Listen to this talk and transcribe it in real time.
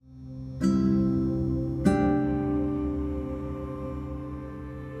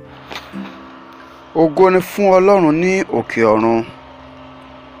Ògo ni fún Ọlọ́run ní òkè ọ̀run.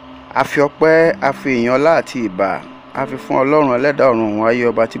 A fi ọpẹ́, a fi ìyìn ọlá àti ìbà, a fi fún Ọlọ́run ẹlẹ́dàá ọ̀run òun ayé,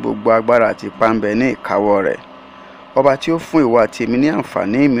 ọba tí gbogbo agbára àti ipá ń bẹ ní ìkáwọ́ rẹ̀. Ọba tí ó fún ìwọ àti èmi ní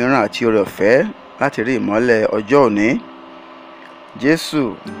àǹfààní mìíràn àti oore ọ̀fẹ́ láti rí ìmọ́lẹ̀ ọjọ́ òní. Jésù,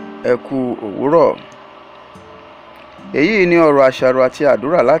 ẹ kú òwúrọ̀. Èyí ni ọ̀rọ̀ àṣàrò àti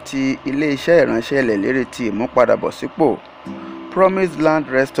àdúrà láti ilé-iṣẹ́ ìránṣẹ́ ilẹ̀ ìlérí ti ìmúpadàbọ̀sípò Promised Land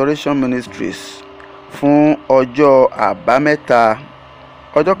Restoration Ministries fún ọjọ́ àbámẹ́ta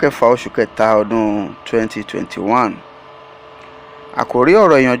ọjọ́ kẹfà oṣù kẹta ọdún 2021. Àkòrí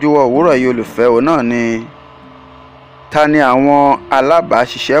ọ̀rọ̀ ìyànjú wa òwúrọ̀ yìí olùfẹ́ òun náà ni ta ni àwọn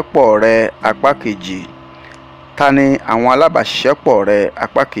alábàáṣiṣẹ́pọ̀ rẹ apá kejì. Ta ni àwọn alábàáṣiṣẹ́pọ̀ rẹ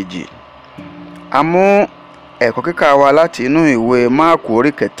apá kejì. A mú ẹ̀kọ́ kíkà wa láti inú ìwé Máàkù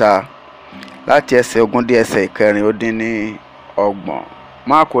orí kẹta láti ẹsẹ̀ 20 dé ẹsẹ̀ 4-30.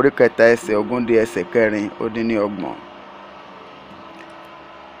 Máàkù orí kẹta ẹsẹ̀ 20 dé ẹsẹ̀ 4-30.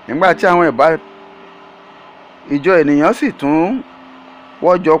 Nígbà tí àwọn ìjọ ènìyàn sì tún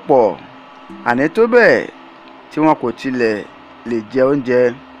wọ́jọ pọ̀, àní tó bẹ́ẹ̀ tí wọn kò tilẹ̀ lè jẹ oúnjẹ.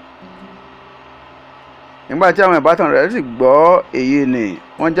 Nígbà tí àwọn ìbátan rẹ̀ sì gbọ́ èyí ni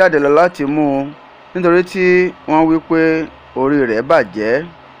wọ́n jáde lọ láti mú un, nítorí tí wọ́n wí pé orí rẹ̀ bàjẹ́.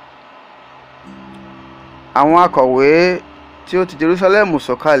 Àwọn akọ̀wé tí ó ti Jerúsálẹ́mù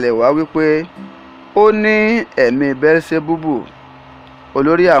sọ̀kalẹ̀ wá wípé ó ní ẹ̀mí Bẹ́lísébúbù,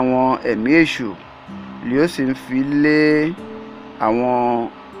 olórí àwọn ẹ̀mí èṣù, ni ó sì ń fi lé àwọn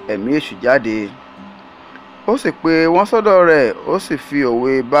ẹ̀mí èṣù jáde. Ó sì pe wọ́n sọ́dọ̀ rẹ̀, ó sì fi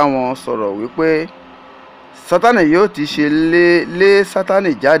òwe bá wọn sọ̀rọ̀ wípé Sátánì yóò ti ṣe lé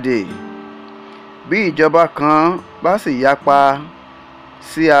Sátánì jáde. Bí ìjọba kan bá sì yapa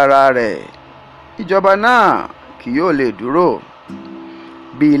sí ara rẹ̀, ìjọba náà kì yóò lè dúró.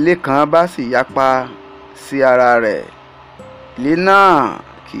 Bí ilé kan bá sì yapa sí ara rẹ̀, ilé náà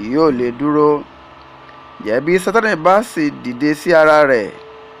kì yóò lè dúró. Ǹjẹ́ bí Sátánì bá sì dìde sí ara rẹ̀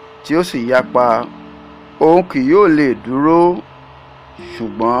tí ó sì yapa, òun kì yóò lè dúró,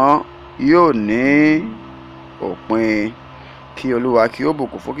 ṣùgbọ́n yóò ní òpin. Kí Olúwa kí ó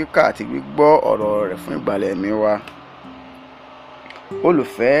bùkún fún kíkà àti gbígbọ́ ọ̀rọ̀ rẹ̀ fún ìgbàlẹ̀ ẹ̀mí wa.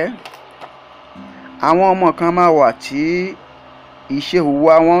 Olùfẹ́, àwọn ọmọ kan máa wà tí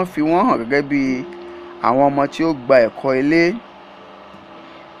ìṣehùwà wọn fi wọ́n hàn gẹ́gẹ́ bí àwọn ọmọ tí ó gba ẹ̀kọ́ ilé.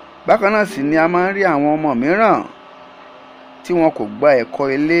 Bákan náà sì ni a máa ń rí àwọn ọmọ mìíràn tí wọn kò gba ẹ̀kọ́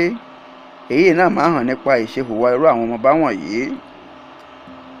ilé. Èyí náà máa ń hàn nípa ìṣehùwà irú àwọn ọmọ báwọ̀nyí.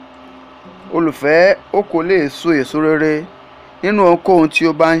 Olùfẹ́, o kò lè so èso rere nínú ohunkóhun tí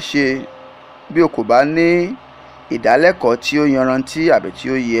o bá ń ṣe bí o kò bá ní ìdálẹ́kọ̀ọ́ tí ó yanrantí àbí tí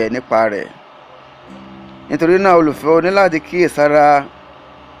ó yẹ nípa rẹ̀. Nítorí náà olùfẹ́, o ní láti kíyèsára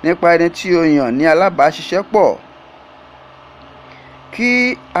nípa ẹni tí o yàn ní alábàáṣiṣẹ́pọ̀.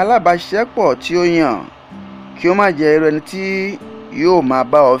 Kí alábàáṣiṣẹ́pọ̀ tí o yàn kí ó má jẹ́ irú ẹni tí yóò máa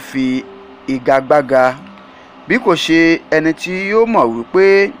bá ọ fi igagbága, bí kò ṣe ẹni tí yóò mọ̀ wípé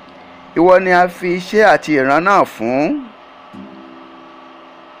ìwọ ni a fi iṣẹ́ àti ìran náà fún.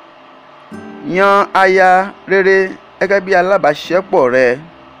 Yan aya rere gẹ́gẹ́ bí alábàáṣiṣẹ́pọ̀ rẹ,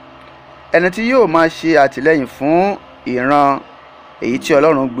 ẹni tí yóò máa ṣe àtìlẹ́yìn fún ìran èyí tí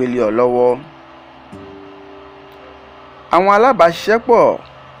Ọlọ́run gbé lé ọ lọ́wọ́. Àwọn alábàáṣiṣẹ́pọ̀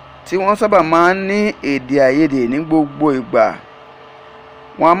tí wọ́n sábà máa ń ní èdè àìyedè ní gbogbo ìgbà,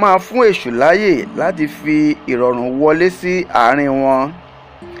 wọn a máa fún èṣù láyè láti fi ìrọ̀rùn wọlé sí àárín wọn.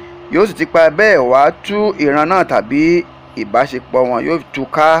 Yóò sì ti pa bẹ́ẹ̀ wá tú ìran náà tàbí ìbáṣepọ̀ wọn yóò tú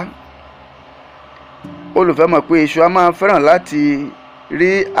ká. Olùfẹ́ mọ̀ pé èṣù a máa fẹ́ràn láti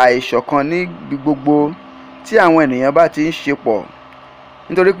rí àìṣọ̀kan níbi gbogbo tí àwọn ènìyàn bá ti ń ṣe pọ̀,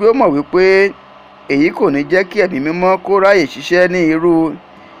 nítorí pé ó mọ̀ wípé èyí kò ní jẹ́ kí ẹ̀mí mímọ́ kó ráyè ṣiṣẹ́ ní irú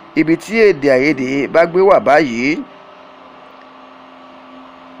ibi tí èdè àìyedè bá gbé wà báyìí.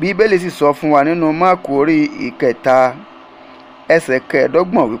 Bíbélì sì sọ fún wa nínú Máàkù orí ìkẹta ẹsẹ̀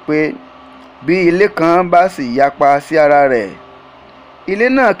 25 wípé bí ilé kan bá sì yapa sí ara rẹ̀, ilé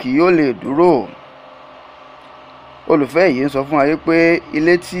náà kì yóò lè dúró. Olùfẹ́, yìí ń sọ fún wa wípé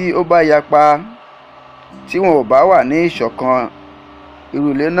ilé tí ó bá yapa, tí wọn ò bá wà ní ìṣọ̀kan, irú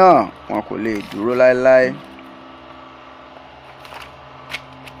ilé náà wọn kò lè dúró láéláé.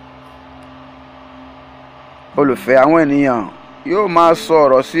 Olùfẹ́, àwọn ènìyàn yóò máa sọ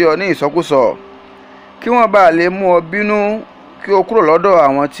ọ̀rọ̀ sí ọ ní ìsọkúsọ kí wọ́n bá lè mú ọ bínú kí o kúrò lọ́dọ̀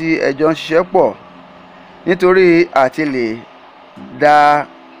àwọn tí ẹ jọ ń ṣiṣẹ́ pọ̀, nítorí àti lè da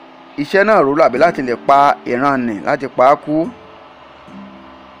iṣẹ́ náà rú àbí láti lè pa ìran nì, láti pa á kú.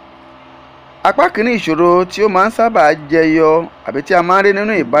 Apá kìíní ìṣòro tí ó máa ń sábà jẹyọ àbí tí a máa ń rí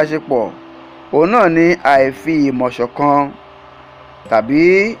nínú ìbáṣepọ̀ òun náà ni àìfi ìmọ̀ ṣọ̀kan tàbí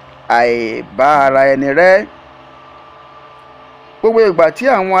àìbá ara ẹni rẹ́. Gbogbo ìgbà tí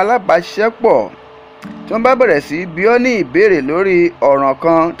àwọn alábàáṣiṣẹ́pọ̀ tí wọ́n bá bẹ̀rẹ̀ sí bí ọ́ ní ìbéèrè lórí ọ̀ràn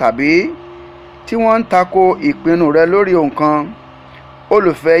kan tàbí tí wọ́n ń tako ìpinnu rẹ lórí ohun kan,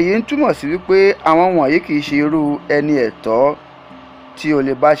 olùfẹ́, yìí ń túmọ̀ sí wípé àwọn wọ̀nyí kì í ṣe irú ẹni ẹ̀tọ́ tí o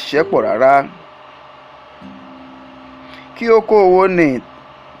lè bá ṣiṣẹ́ pọ̀ rárá. Kí okòwò nì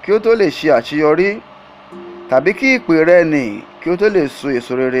kí ó tó lè ṣe àṣeyọrí tàbí kí ìpè rẹ nì kí ó tó lè so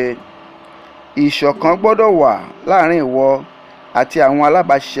èso rere, ìṣọ̀kan gbọ́dọ̀ wà láàrin ìwọ àti àwọn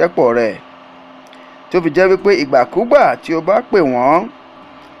alábàáṣiṣẹ́pọ̀ rẹ, tó fi jẹ́ wípé ìgbàkúgbà tí o bá pè wọ́n,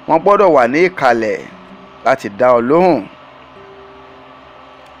 wọ́n gbọ́dọ̀ wà ní ìkàlẹ̀ láti dá ọ lóhùn.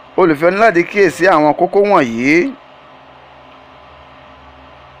 Olùfẹ́ ní láti kíyèsí àwọn kókó wọ̀nyí.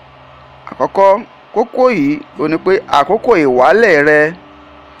 Àkọ́kọ́, kókó yìí ó ní pé àkókò ìwálẹ̀ rẹ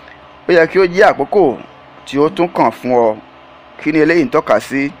ó yẹ kí ó jẹ́ àkókò tí ó tún kàn fún ọ. Kí ni eléyìí ń tọ́ka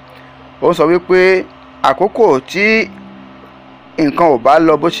sí? Ó ń sọ wípé àkókò tí nǹkan ò bá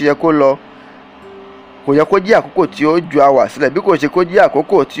lọ bó ṣe yẹ kó lọ, kò yẹ kó jẹ́ àkókò tí ó ju àwà sílẹ̀, bí kò ṣe kó jẹ́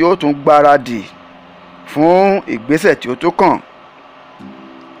àkókò tí ó tún gbáradì fún ìgbésẹ̀ tí ó tó kàn.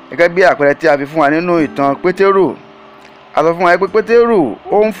 Gẹ́gẹ́ bí àpẹẹrẹ tí a fi fún wa nínú ìtàn Pétérù, a sọ fún wa pé Pétérù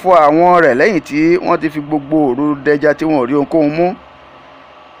ó ń fọ àwọn rẹ̀ lẹ́yìn tí wọ́n ti fi gbogbo òru dẹja tí wọn ò rí ohunkóhun mú.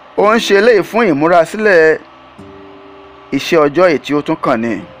 Ó ń ṣe eléyìí fún ìmúrasílẹ̀ iṣẹ́ ọjọ́ èyí tí ó tún kàn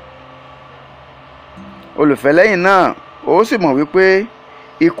ni. Olùfẹ́, lẹ́yìn náà ó sì mọ̀ wípé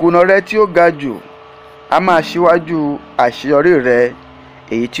ìkùnà rẹ tí ó ga jù a máa ṣíwájú àṣeyọrí rẹ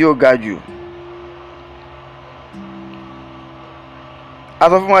èyí tí ó ga jù. A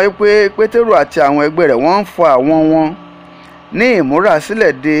sọ fún wa wípé Pétérù àti àwọn ẹgbẹ́ rẹ̀ wọ́n ń fọ àwọn wọn ní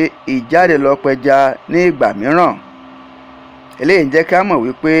ìmúrasílẹ̀ de ìjáde lọ pẹja ní ìgbà mìíràn. Eléyìí ń jẹ́ ká mọ̀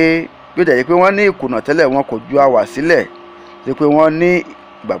wípé bí ó jẹ́ pé wọ́n ní ìkùnà tẹ́lẹ̀, wọn kò ju àwà sílẹ̀, sí pé wọ́n ní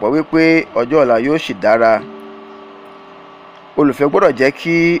ìgbàgbọ́ wípé ọjọ́ ọ̀la yóò sì dára. Olùfẹ́, gbọ́dọ̀ jẹ́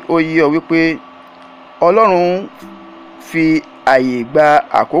kí ó yé ọ wípé Ọlọ́run fi àyè gba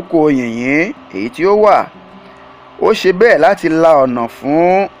àkókò yìnyín èyí tí ó wà. Ó ṣe bẹ́ẹ̀ láti la ọ̀nà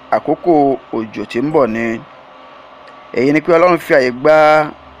fún àkókò òjò tí ń bọ̀ ni. Èyí ni pé Ọlọ́run fi àyè gba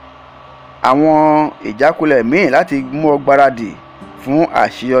àwọn ìjákulẹ̀ míì láti mú ọ gbáradì fún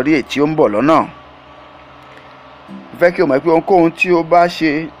àṣeyọrí èyí tí ó ń bọ̀ lọ́nà. Mo fẹ́ kí o mọ̀ pé ohunkóhun tí o bá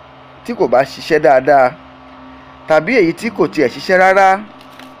ṣe tí kò bá ṣiṣẹ́ dáadáa tàbí èyí tí kò tiẹ̀ ṣiṣẹ́ rárá,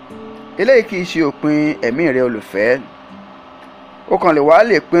 eléyìí kì í ṣe òpin ẹ̀mí rẹ olùfẹ́. O kàn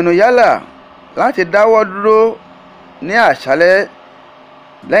lè pinnu yálà láti dáwọ́ dúró ní àṣálẹ́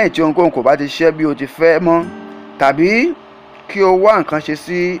lẹ́yìn tí ohunkóhun kò bá ti ṣiṣẹ́ bí o ti fẹ́ mọ́, tàbí kí o wá nǹkan ṣe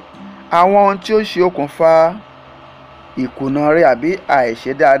sí àwọn ohun tí ó ṣe okùnfà ìkùnà rẹ àbí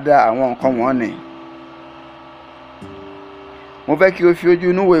àìṣe dáadáa àwọn nǹkan wọ̀nyí. Mo fẹ́ kí o fi ojú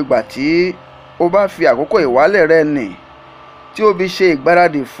inú wo ìgbà tí o bá fi àkókò ìwálẹ̀ rẹ nì tí o fi ṣe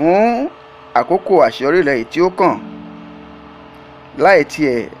ìgbáradì fún àkókò àṣeyọrí rẹ tí ó kàn, láì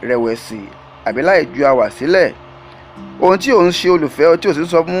tiẹ̀ rẹ̀wẹ̀sì àbí láì ju àwà sílẹ̀. Ohun tí ò ń ṣe olùfẹ́, tí ò sì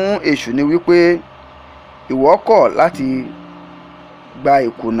sọ fún èṣù ni wípé ìwọ kọ̀ láti gba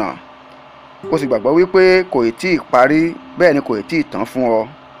ìkùnà, o sì gbàgbọ́ wípé kò ì tí ì parí, bẹ́ẹ̀ ni kò ì tí ì tán fún ọ.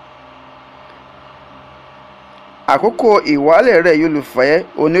 Àkókò ìwálẹ̀ rẹ yìí olùfẹ́,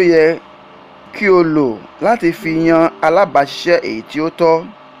 òní ó yẹ kí o lò láti fi yan alábàáṣiṣẹ́ èyí tí ó tọ́.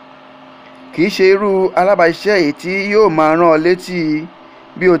 Kì í ṣe irú alábàáṣiṣẹ́ èyí tí yóò máa rán ọ létí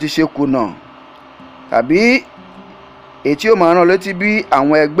bí o ti ṣe kùnà, tàbí èyí tí yóò máa rán ọ létí bí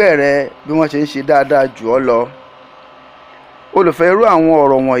àwọn ẹgbẹ́ rẹ bí wọ́n ṣe ń ṣe dáadáa jù ọ́ lọ. Olùfẹ́, irú àwọn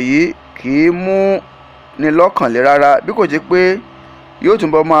ọ̀rọ̀ wọ̀nyí kì í mú ni lọ́kàn le rárá, bí kò jẹ́ pé yóò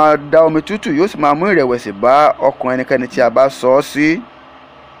túnbọ̀ máa da omi tútù, yóò sì máa mú ìrẹ̀wẹ̀sì bá ọkàn ẹnikẹ́ni tí a bá sọ ọ́ sí.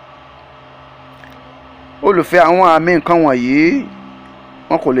 Olùfẹ́, àwọn àmì nǹkan wọ̀nyí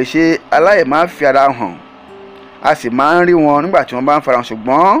wọn kò lè ṣe aláìmáa fi ara hàn, a sì máa ń rí wọn nígbà tí wọ́n bá ń farahàn,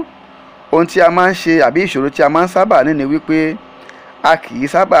 ṣùgbọ́n ohun tí a máa ń ṣe àbí ìṣòro tí a máa ń sábà ní ni wípé a kì í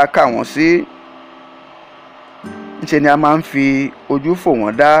sábà kà wọ́n sí. Ńṣe ni a máa ń fi ojú fò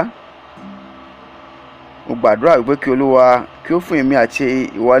wọ́n dá. Mo gbàdúrà wípé kí Olúwa kí ó fún èmi àti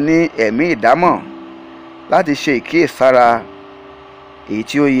ìwọ ní ẹ̀mí ìdámọ̀ láti ṣe ìkíyèsára èyí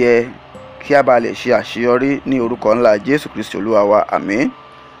tí ó yẹ kí a bá lè ṣe àṣeyọrí ní orúkọ ńlá Jésù Kristi Olúwa wa. Àmín.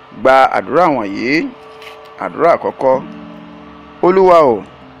 Gba àdúrà wọ̀nyí. Àdúrà àkọ́kọ́. Olúwa o,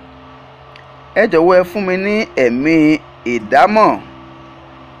 ẹ jọ̀wọ́ ẹ fún mi ní ẹ̀mí ìdámọ̀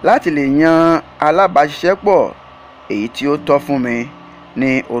láti lè yan alábàáṣiṣẹ́pọ̀ èyí tí ó tọ́ fún mi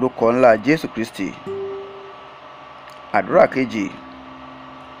ní orúkọ ńlá Jésù Kristi. Àdúrà kejì.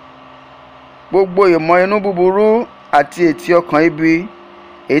 gbogbo ìmọ̀ inú búburú àti ètí ọkàn ibi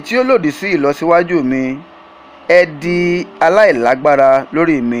èyí tí ó lòdì sí ìlọsíwájú mi, ẹ di aláìlágbára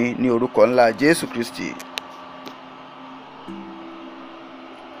lórí mi ní orúkọ ńlá Jésù Kristi.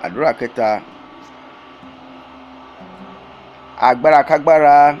 Àdúrà kẹta. Agbára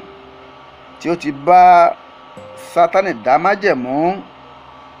kágbára tí ó ti bá Sátánì dá májẹ̀mú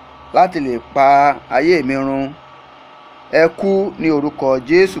láti lè pa ayé mi run, ẹ kú ní orúkọ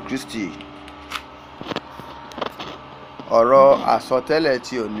Jésù Kristi. Ọ̀rọ̀ àsọtẹ́lẹ̀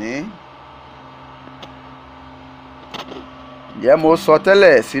ti òní. Ǹjẹ́ mo sọ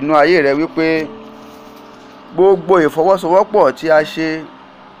tẹ́lẹ̀ sínú ayé rẹ wípé gbogbo ìfọwọ́sowọ́pọ̀ tí a ṣe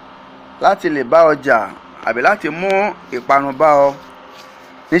láti lè bá ọ jà àbí láti mú ìparun bá ọ,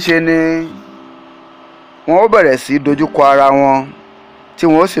 níṣe ni wọn ó bẹ̀rẹ̀ sí dojúkọ ara wọn tí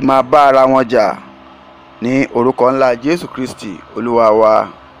wọn ó sì máa bá ara wọn jà ní orúkọ ńlá Jésù Kristi Olúwa wa.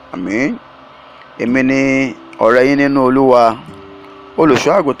 Àmín. Èmi ni ọ̀rẹ́ yín nínú Olúwa,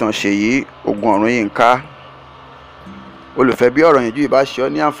 olùṣọ́ àgùntàn Ṣèyí Ògúnọ̀rúnyìnká. Olùfẹ́, bí ọ̀rọ̀ yìí bá ṣe ọ́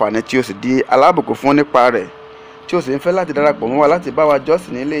ní àǹfààní tí o sì di alábùkún fún nípa rẹ̀, tí o sì ń fẹ́ láti darapọ̀ mọ́ wa láti bá wa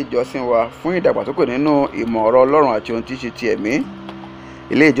jọ́sìn nílé ìjọsìn wa fún ìdàgbàsókè nínú ìmọ̀ ọ̀rọ̀ Ọlọ́run àti ohun tí í ṣe ti ẹ̀mí.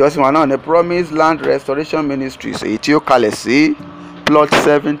 Ilé ìjọsìn wa náà ní Promise Land Restoration Ministries, èyí tí ó kalẹ̀ sí plot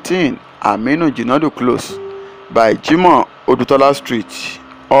 17 Aminu Jinadu Close by Jimoh Odutola Street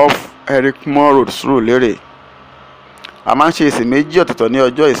off Eric Moore Road, Surulere. A máa ń ṣe ìsìn méjì ọ̀tọ̀ọ̀tọ̀ ní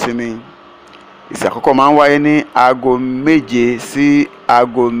ọjọ́ ìsinmi. Ìsìn àkọ́kọ́ máa ń wáyé ní aago 7 sí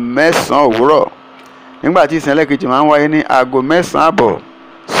aago 9 òwúrọ̀, nígbà tí ìsìn ẹlẹ́kejì máa ń wáyé ní aago 9 àbọ̀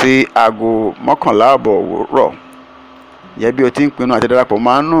sí aago 11 àbọ̀ òwúrọ̀. Yẹ bí o ti ń pinnu àti darapọ̀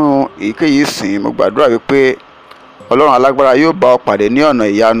máa ń nú èyíkéyìí ìsìn, mo gbàdúrà wípé Ọlọ́run alágbára yóò bá ọ pàdé ní ọ̀nà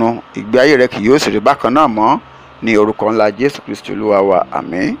ìyanu, ìgbé ayé rẹ kì yóò sì rí bákan náà mọ́ ní orúkọ ńlá Jésù Kristi Olúwa wa.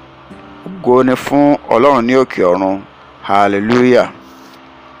 Àmín. Ògo ni fún Ọlọ́run ní òkè ọ̀run. Hallelujah.